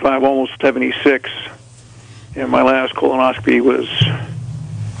 75, almost 76, and my last colonoscopy was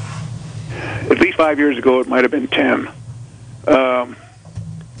at least 5 years ago. It might have been 10.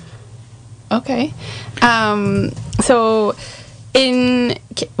 Okay. So in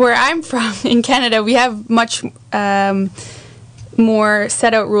where I'm from, in Canada, we have much more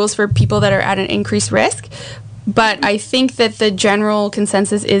set out rules for people that are at an increased risk. But I think that the general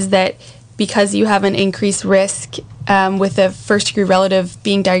consensus is that because you have an increased risk with a first-degree relative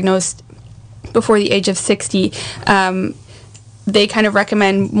being diagnosed before the age of 60, they kind of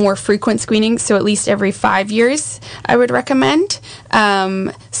recommend more frequent screening, so at least every 5 years I would recommend.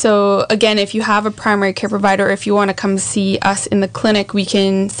 So again, if you have a primary care provider, if you want to come see us in the clinic, we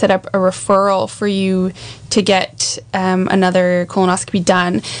can set up a referral for you to get another colonoscopy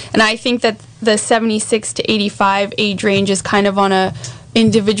done. And I think that the 76 to 85 age range is kind of on a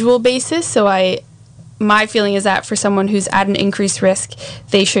individual basis, so my feeling is that for someone who's at an increased risk,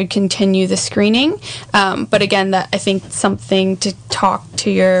 they should continue the screening. But again, that I think something to talk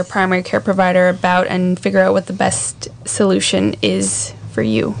to your primary care provider about and figure out what the best solution is for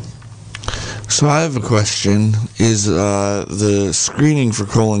you. So I have a question. Is the screening for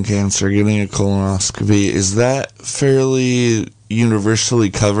colon cancer, getting a colonoscopy, is that fairly universally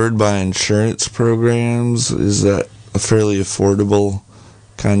covered by insurance programs? Is that a fairly affordable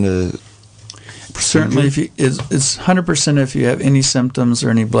kind of procedure? Certainly, it's 100% if you have any symptoms or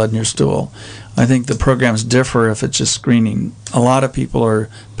any blood in your stool. I think the programs differ if it's just screening. A lot of people are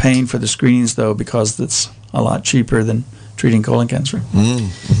paying for the screenings, though, because it's a lot cheaper than treating colon cancer.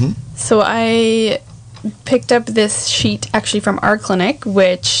 Mm-hmm. So I picked up this sheet actually from our clinic,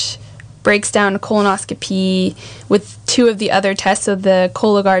 which breaks down a colonoscopy with two of the other tests, so the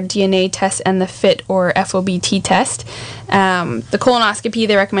Cologuard DNA test and the FIT or FOBT test. The colonoscopy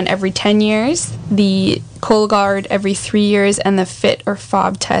they recommend every 10 years, the Cologuard every 3 years, and the FIT or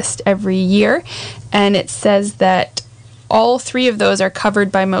FOB test every year. And it says that all three of those are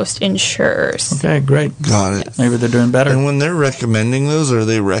covered by most insurers. Okay, great. Got it. Maybe they're doing better. And when they're recommending those, are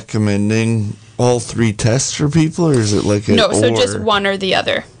they recommending all three tests for people, or is it like a No, so just one or the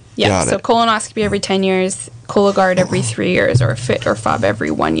other. Yeah, Got so it. colonoscopy every 10 years, Cologuard every 3 years, or FIT or FOB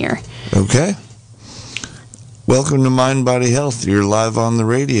every 1 year. Okay. Welcome to Mind Body Health. You're live on the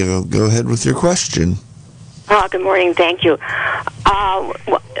radio. Go ahead with your question. Good morning. Thank you.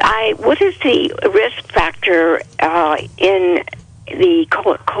 What is the risk factor in the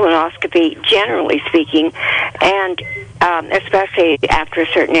colonoscopy, generally speaking, and especially after a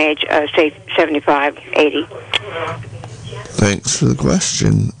certain age, say 75, 80? Thanks for the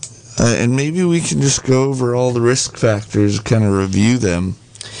question. And maybe we can just go over all the risk factors, kind of review them.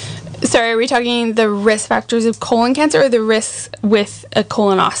 Sorry, are we talking the risk factors of colon cancer or the risks with a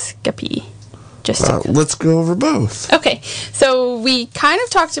colonoscopy? Let's go over both. Okay, so we kind of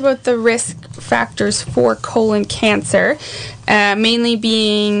talked about the risk factors for colon cancer, mainly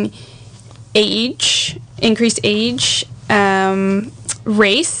being age, increased age,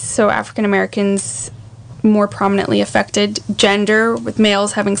 race, so African Americans more prominently affected, gender, with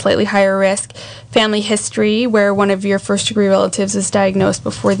males having slightly higher risk, family history, where one of your first-degree relatives is diagnosed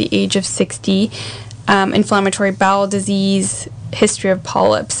before the age of 60, inflammatory bowel disease, history of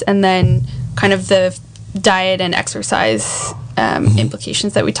polyps, and then kind of the diet and exercise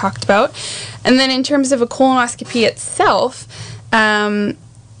implications that we talked about. And then in terms of a colonoscopy itself,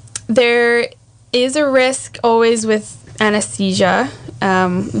 there is a risk always with anesthesia,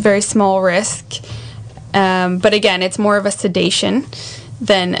 very small risk. But again, it's more of a sedation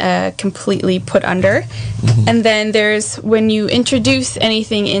than completely put under. And then there's, when you introduce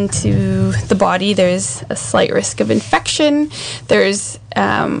anything into the body, there's a slight risk of infection. There's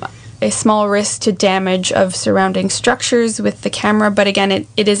a small risk to damage of surrounding structures with the camera. But again,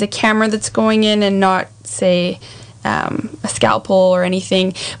 it is a camera that's going in and not, say, a scalpel or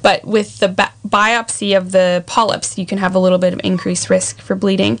anything. But with the biopsy of the polyps, you can have a little bit of increased risk for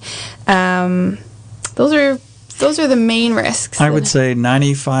bleeding. Those are the main risks. I would say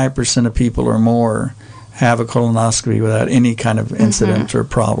 95% of people or more have a colonoscopy without any kind of incident or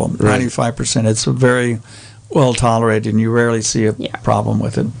problem. Right. 95%. It's very well tolerated, and you rarely see a problem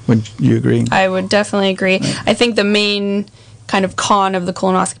with it. Would you agree? I would definitely agree. Right. I think the main kind of con of the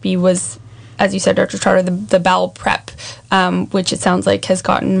colonoscopy was, as you said, Dr. Trotter, the bowel prep, which it sounds like has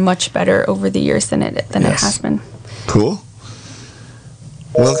gotten much better over the years than it has been. Cool.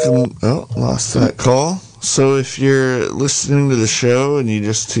 Welcome. Oh, lost that call. So if you're listening to the show and you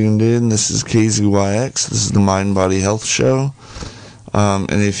just tuned in, this is KZYX. This is the Mind Body Health Show.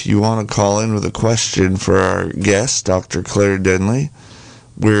 And if you want to call in with a question for our guest, Dr. Claire Denley,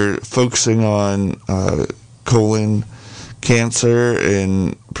 we're focusing on colon cancer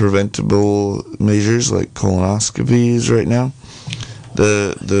and preventable measures like colonoscopies right now.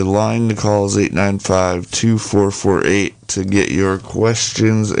 The line to call is 895-2448 to get your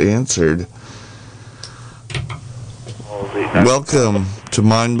questions answered. Welcome to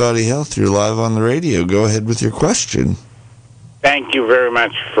Mind Body Health. You're live on the radio. Go ahead with your question. Thank you very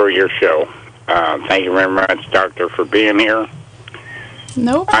much for your show. Thank you very much, Doctor, for being here.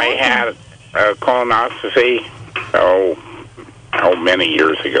 No problem. I had a colonoscopy, many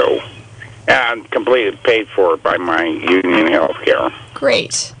years ago, and completely paid for by my union health care.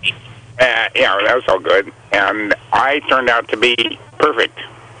 Great. That was all good. And I turned out to be perfect.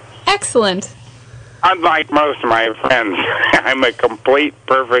 Excellent. Unlike most of my friends, I'm a complete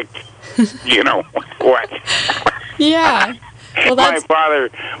perfect, what? Yeah. Well, that's...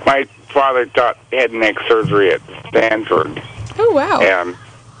 My father taught head and neck surgery at Stanford. Oh, wow. And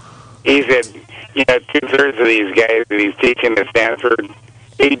he said, 2/3 of these guys that he's teaching at Stanford,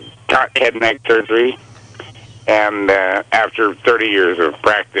 he taught head and neck surgery. And after 30 years of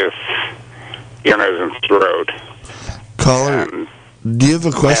practice, is in throat. Caller, do you have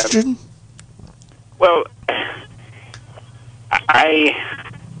a question? Well, I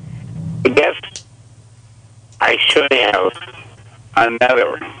guess I should have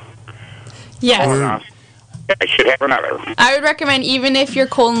another. Yes. I should have another. I would recommend, even if your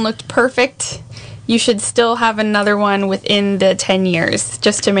colon looked perfect, you should still have another one within the 10 years,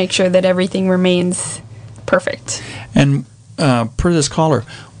 just to make sure that everything remains perfect. And per this caller,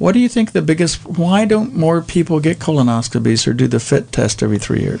 what do you think why don't more people get colonoscopies or do the FIT test every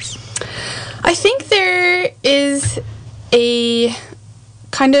 3 years? I think there is a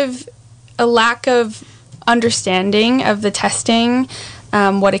kind of a lack of understanding of the testing,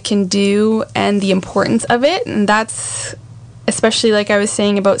 what it can do, and the importance of it. And that's especially, like I was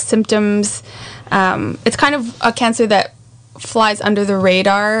saying, about symptoms. It's kind of a cancer that flies under the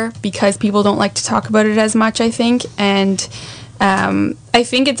radar because people don't like to talk about it as much, I think. And I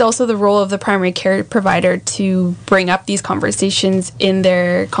think it's also the role of the primary care provider to bring up these conversations in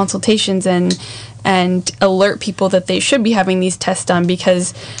their consultations and alert people that they should be having these tests done,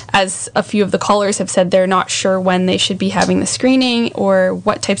 because as a few of the callers have said, they're not sure when they should be having the screening or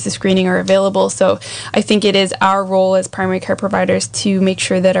what types of screening are available. So I think it is our role as primary care providers to make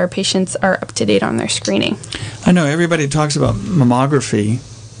sure that our patients are up to date on their screening. I know everybody talks about mammography,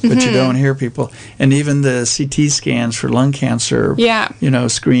 but you don't hear people. And even the CT scans for lung cancer,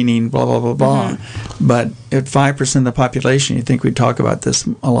 screening, blah, blah, blah, blah. But at 5% of the population, you think we'd talk about this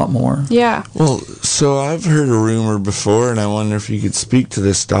a lot more. Yeah. Well, so I've heard a rumor before, and I wonder if you could speak to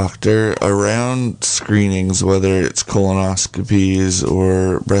this, doctor, around screenings, whether it's colonoscopies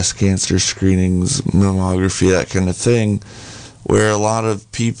or breast cancer screenings, mammography, that kind of thing, where a lot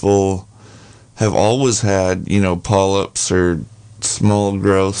of people have always had, polyps or small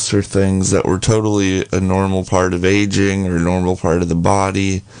growths or things that were totally a normal part of aging or a normal part of the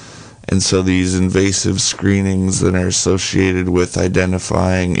body. And so these invasive screenings that are associated with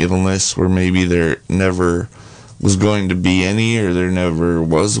identifying illness where maybe there never was going to be any or there never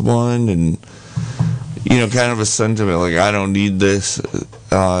was one, and, kind of a sentiment like, I don't need this.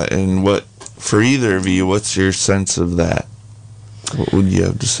 And what, for either of you, what's your sense of that? What would you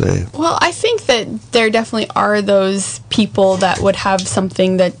have to say? Well, I think that there definitely are those people that would have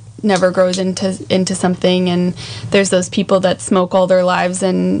something that never grows into something, and there's those people that smoke all their lives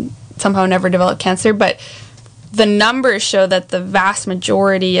and somehow never develop cancer. But the numbers show that the vast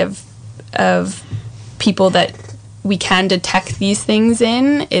majority of people that we can detect these things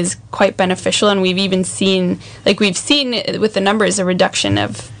in is quite beneficial, and we've even seen with the numbers a reduction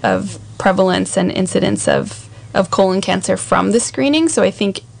of prevalence and incidence of colon cancer from the screening. So I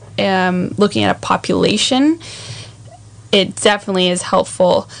think looking at a population, it definitely is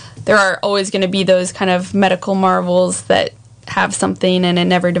helpful. There are always going to be those kind of medical marvels that have something and it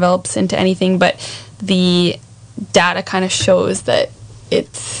never develops into anything, but the data kind of shows that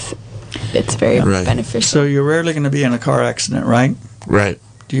it's very beneficial. So you're rarely going to be in a car accident, right? Right.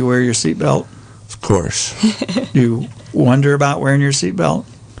 Do you wear your seatbelt? Of course. Do you wonder about wearing your seatbelt?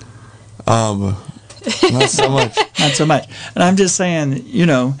 Not so much. Not so much. And I'm just saying,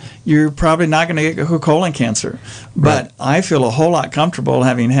 you're probably not going to get colon cancer. But right. I feel a whole lot comfortable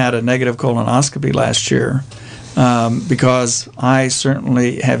having had a negative colonoscopy last year because I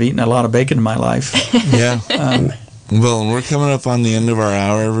certainly have eaten a lot of bacon in my life. Yeah. Well, we're coming up on the end of our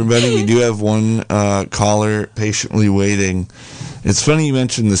hour, everybody. We do have one caller patiently waiting. It's funny you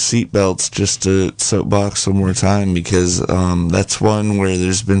mentioned the seatbelts, just to soapbox one more time, because that's one where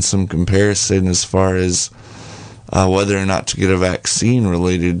there's been some comparison as far as whether or not to get a vaccine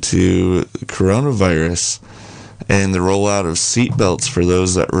related to coronavirus, and the rollout of seatbelts, for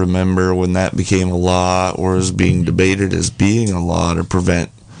those that remember when that became a law or was being debated as being a law to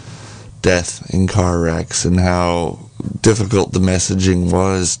prevent death in car wrecks, and how difficult the messaging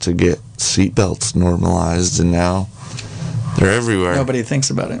was to get seatbelts normalized, and now they're everywhere. Nobody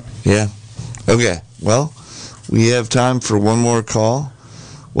thinks about it. Yeah. Okay. Well, we have time for one more call.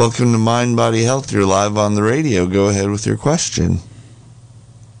 Welcome to Mind, Body, Health. You're live on the radio. Go ahead with your question.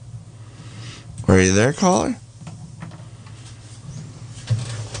 Are you there, caller?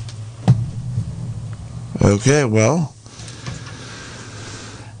 Okay, well,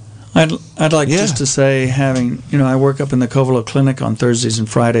 I'd like just to say, I work up in the Covelo Clinic on Thursdays and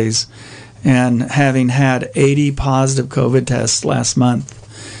Fridays, and having had 80 positive COVID tests last month,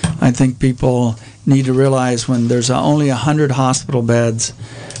 I think people need to realize when there's only 100 hospital beds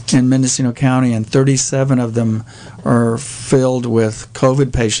in Mendocino County and 37 of them are filled with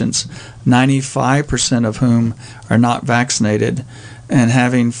COVID patients, 95% of whom are not vaccinated, and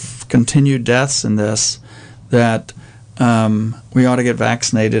having continued deaths in this, that we ought to get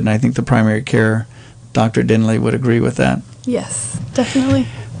vaccinated, and I think the primary care Dr. Dinley would agree with that. Yes, definitely.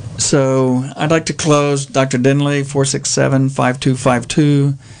 So I'd like to close. Dr. Dinley,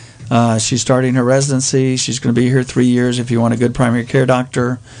 467-5252. She's starting her residency. She's going to be here 3 years if you want a good primary care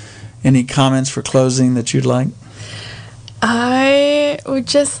doctor. Any comments for closing that you'd like? I would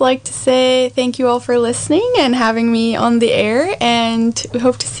just like to say thank you all for listening and having me on the air, and we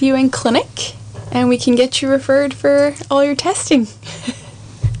hope to see you in clinic, and we can get you referred for all your testing.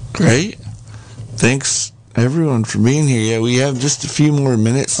 Great. Thanks, everyone, for being here. Yeah, we have just a few more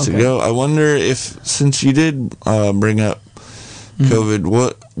minutes to go. I wonder if, since you did bring up COVID,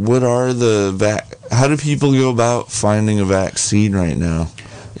 what are how do people go about finding a vaccine right now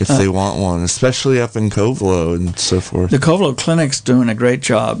if they want one, especially up in Covelo and so forth? The Covelo Clinic's doing a great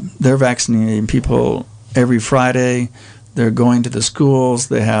job. They're vaccinating people every Friday. They're going to the schools.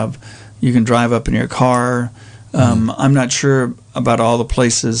 You can drive up in your car. I'm not sure about all the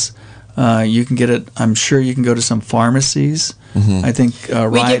places you can get it. I'm sure you can go to some pharmacies. I think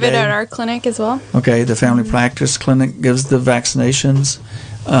we give it at our clinic as well. Okay, the Family Practice Clinic gives the vaccinations.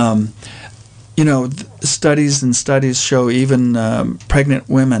 Studies show even pregnant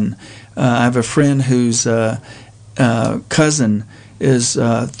women. I have a friend whose cousin is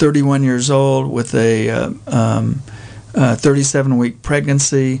 31 years old with a 37-week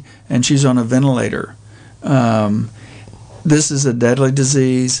pregnancy, and she's on a ventilator. This is a deadly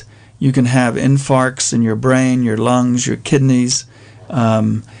disease. You can have infarcts in your brain, your lungs, your kidneys.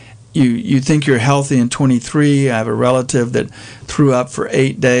 You think you're healthy in 23. I have a relative that threw up for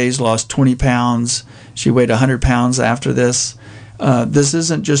 8 days, lost 20 pounds. She weighed 100 pounds after this. This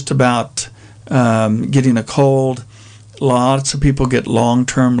isn't just about getting a cold. Lots of people get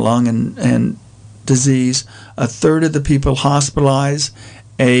long-term lung and disease. A third of the people hospitalized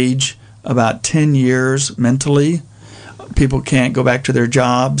age about 10 years mentally. People can't go back to their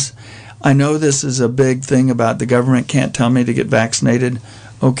jobs. I know this is a big thing about the government can't tell me to get vaccinated.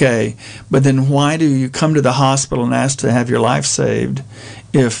 Okay, but then why do you come to the hospital and ask to have your life saved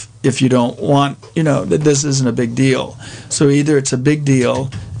if you don't want, that this isn't a big deal? So either it's a big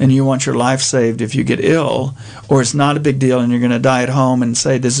deal and you want your life saved if you get ill, or it's not a big deal and you're going to die at home and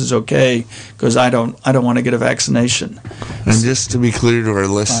say this is okay because I don't want to get a vaccination. And just to be clear to our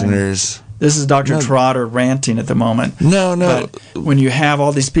listeners, this is Dr. Trotter ranting at the moment. No. But when you have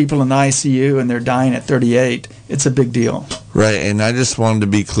all these people in the ICU and they're dying at 38, it's a big deal. Right, and I just wanted to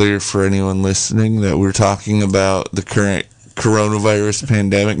be clear for anyone listening that we're talking about the current coronavirus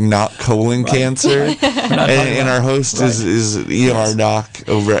pandemic, not colon cancer. and our host is ER doc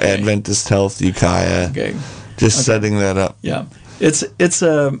over at Adventist Health, Ukiah. Okay. Just setting that up. Yeah. It's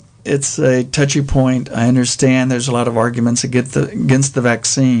a touchy point. I understand there's a lot of arguments against the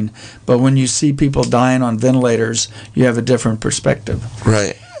vaccine, but when you see people dying on ventilators, you have a different perspective.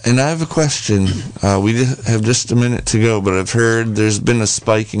 Right. And I have a question. We have just a minute to go, but I've heard there's been a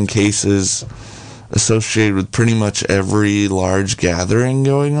spike in cases associated with pretty much every large gathering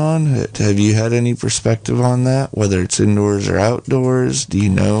going on. Have you had any perspective on that, whether it's indoors or outdoors? Do you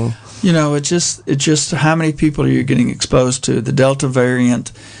know? It's just how many people are you getting exposed to? The Delta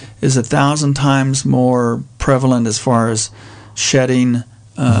variant is 1,000 times more prevalent as far as shedding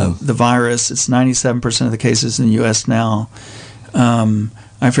the virus. It's 97% of the cases in the U.S. now.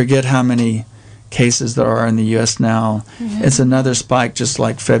 I forget how many cases there are in the U.S. now. Mm-hmm. It's another spike just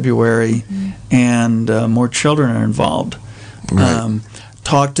like February, and more children are involved. Right.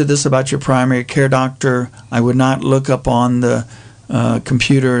 Talk to this about your primary care doctor. I would not look up on the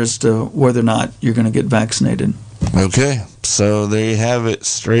computer as to whether or not you're going to get vaccinated. Okay, so there you have it,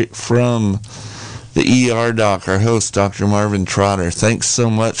 straight from the ER doc, our host, Dr. Marvin Trotter. Thanks so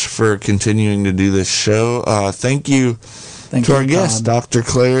much for continuing to do this show. Thank you to our guest, Dr.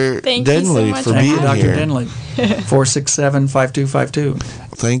 Claire Denley, for being here. Dr. Denley, 467-5252.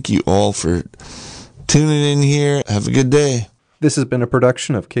 Thank you all for tuning in here. Have a good day. This has been a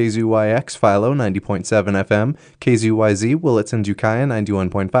production of KZYX Philo 90.7 FM, KZYZ Willits and Ukiah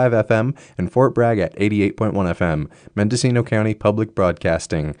 91.5 FM, and Fort Bragg at 88.1 FM, Mendocino County Public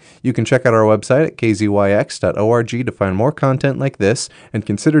Broadcasting. You can check out our website at kzyx.org to find more content like this, and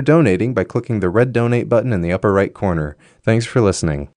consider donating by clicking the red donate button in the upper right corner. Thanks for listening.